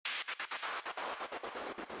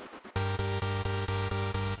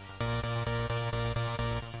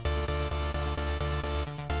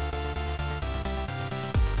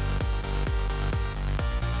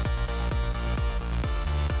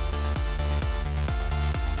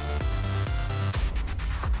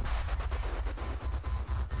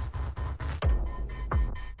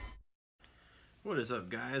What is up,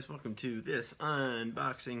 guys? Welcome to this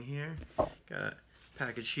unboxing here. Got a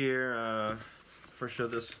package here. First show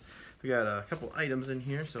this, we got a couple items in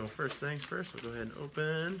here. So first things first, we'll go ahead and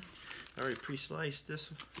open. I already pre-sliced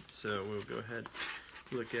this, so we'll go ahead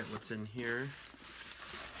and look at what's in here.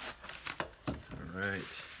 Alright,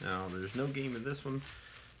 now there's no game in this one,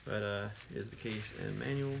 but here's the case and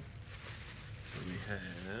manual. So we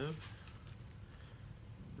have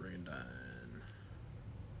Brigandine.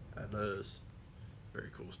 Atlas. Very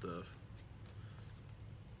cool stuff.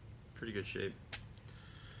 Pretty good shape.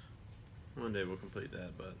 One day we'll complete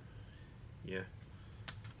that, but yeah.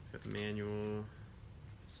 Got the manual.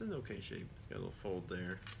 It's in okay shape. It's got a little fold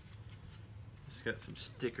there. It's got some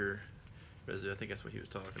sticker residue. I think that's what he was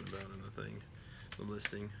talking about in the thing, the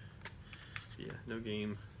listing. But yeah, no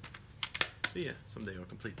game. But yeah, someday I'll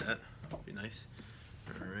complete that. Be nice.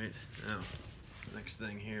 Alright, now, next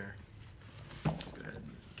thing here. Let's go ahead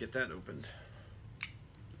and get that opened.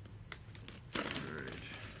 Alright.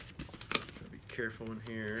 Gotta be careful in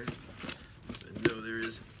here. I know there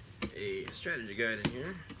is a strategy guide in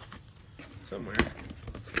here somewhere.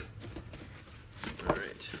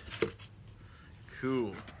 Alright.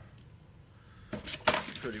 Cool.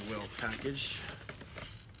 Pretty well packaged.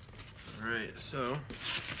 Alright, so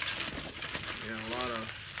we got a lot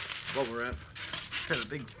of bubble wrap. Got a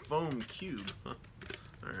big foam cube. Huh.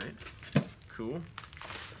 Alright. Cool.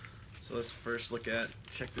 So let's first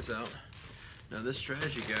check this out. Now this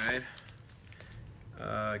strategy guide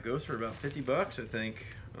goes for about 50 bucks, I think.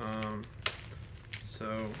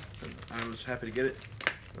 So I was happy to get it.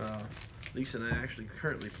 Lisa and I are actually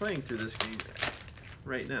currently playing through this game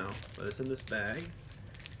right now, but it's in this bag.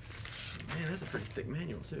 Man, that's a pretty thick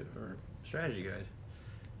manual too, or strategy guide.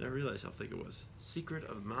 Never realized how thick it was. Secret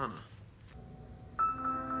of Mana.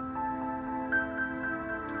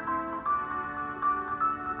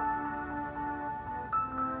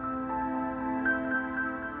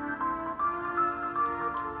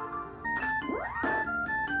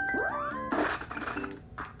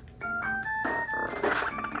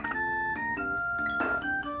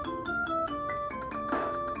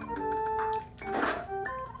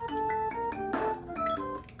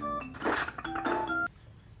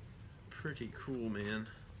 Pretty cool, man.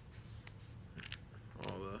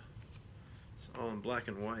 It's all in black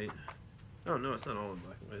and white. Oh no, it's not all in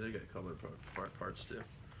black and white. They got colored parts too.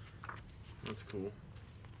 That's cool.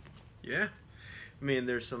 Yeah, I mean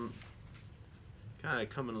there's some kind of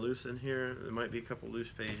coming loose in here. There might be a couple loose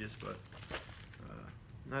pages, but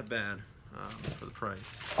not bad for the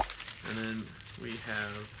price. And then we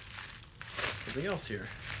have something else here.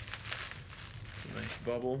 A nice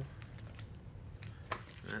bubble.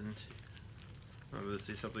 And let's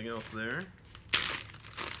see something else there.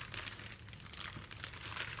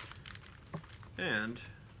 And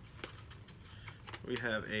we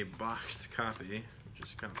have a boxed copy, which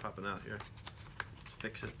is kind of popping out here. Let's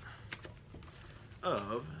fix it.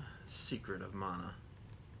 Of Secret of Mana.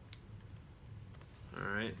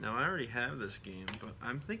 Alright, now I already have this game, but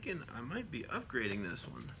I'm thinking I might be upgrading this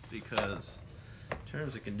one because in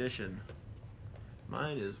terms of condition,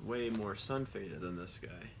 mine is way more sun faded than this guy.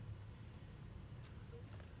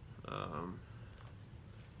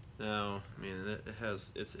 Now, I mean, it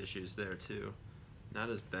has its issues there too.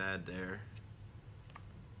 Not as bad there.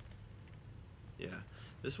 Yeah,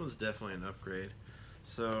 this one's definitely an upgrade.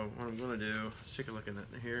 So what I'm going to do, let's take a look at it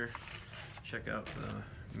here. Check out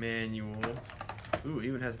the manual. Ooh, it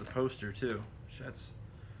even has the poster too.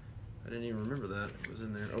 I didn't even remember that. It was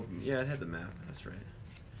in there. Oh, yeah, it had the map. That's right.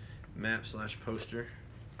 Map/poster.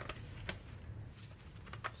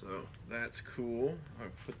 So that's cool. I'll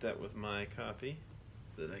put that with my copy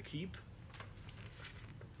that I keep.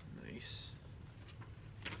 Nice.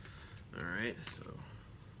 Alright, so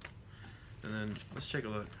and then let's take a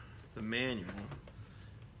look. The manual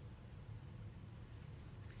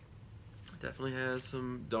definitely has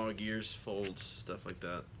some dog ears, folds, stuff like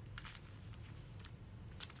that.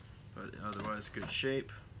 But otherwise good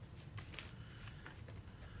shape.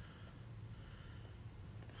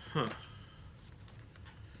 Huh.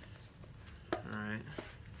 Alright.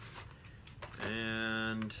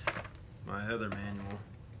 And my other manual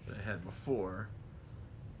that I had before.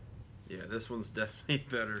 Yeah, this one's definitely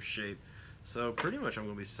better shape. So pretty much I'm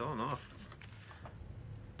going to be selling off.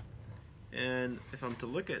 And if I'm to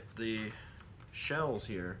look at the shells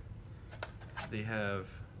here, they have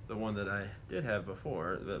the one that I did have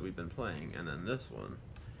before that we've been playing, and then this one.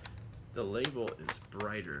 The label is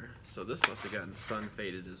brighter, so this must have gotten sun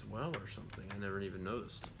faded as well or something. I never even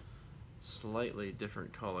noticed. Slightly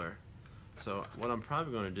different color. So what I'm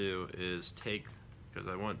probably going to do is take, because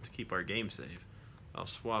I want to keep our game save, I'll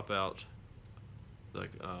swap out the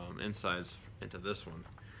insides into this one.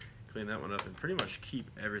 Clean that one up and pretty much keep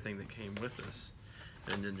everything that came with this,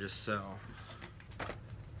 and then just sell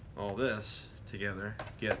all this together,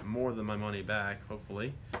 get more than my money back,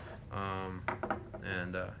 hopefully.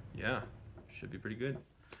 Yeah, should be pretty good.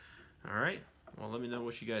 All right, well, let me know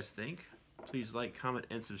what you guys think. Please like, comment,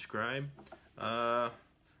 and subscribe. I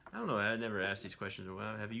don't know, I never asked these questions.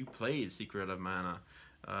 Well, have you played Secret of Mana?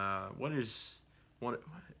 And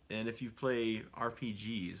if you play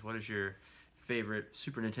RPGs, what is your favorite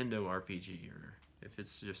Super Nintendo RPG? Or if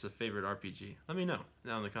it's just a favorite RPG, let me know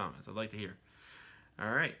down in the comments. I'd like to hear.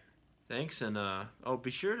 All right, thanks, and oh,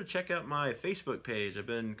 be sure to check out my Facebook page. I've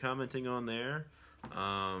been commenting on there,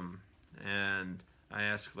 and I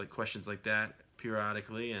ask like questions like that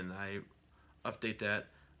periodically, and I update that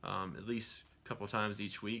at least a couple times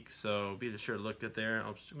each week. So be sure to look at there.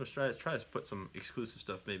 I'm going to try to put some exclusive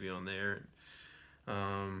stuff maybe on there.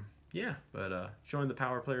 Yeah, but join the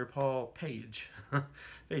Power Player Paul page,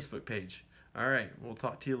 Facebook page. All right, we'll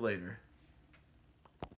talk to you later.